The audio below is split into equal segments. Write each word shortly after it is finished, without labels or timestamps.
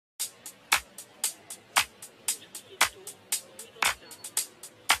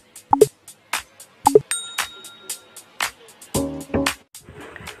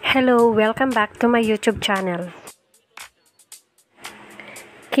Hello, welcome back to my YouTube channel.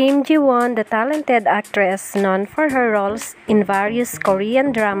 Kim Ji-won, the talented actress known for her roles in various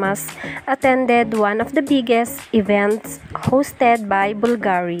Korean dramas, attended one of the biggest events hosted by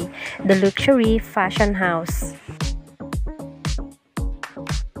Bulgari, the luxury fashion house.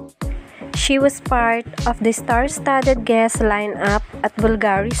 She was part of the star-studded guest lineup at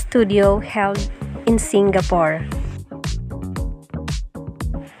Bulgari studio held in Singapore.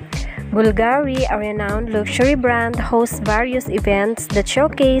 Bulgari, a renowned luxury brand, hosts various events that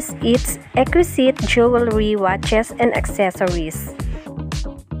showcase its exquisite jewelry, watches, and accessories.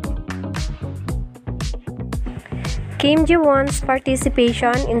 Kim Ji-won's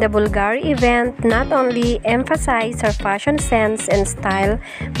participation in the Bulgari event not only emphasized her fashion sense and style,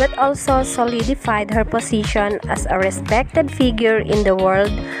 but also solidified her position as a respected figure in the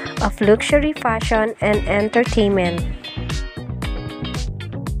world of luxury fashion and entertainment.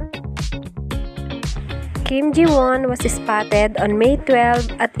 Kim Ji-won was spotted on May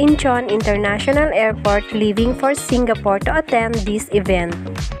 12 at Incheon International Airport leaving for Singapore to attend this event.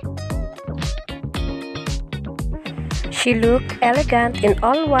 She looked elegant in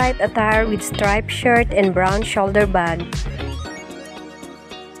all-white attire with striped shirt and brown shoulder bag.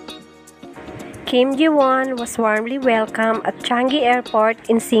 Kim Ji-won was warmly welcomed at Changi Airport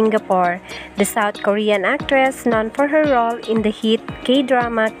in Singapore. The South Korean actress, known for her role in the hit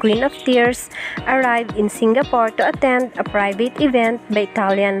K-drama Queen of Tears, arrived in Singapore to attend a private event by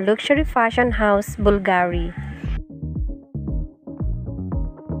Italian luxury fashion house Bulgari.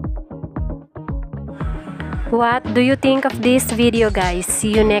 What do you think of this video, guys?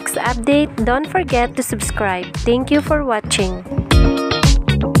 See you next update. Don't forget to subscribe. Thank you for watching.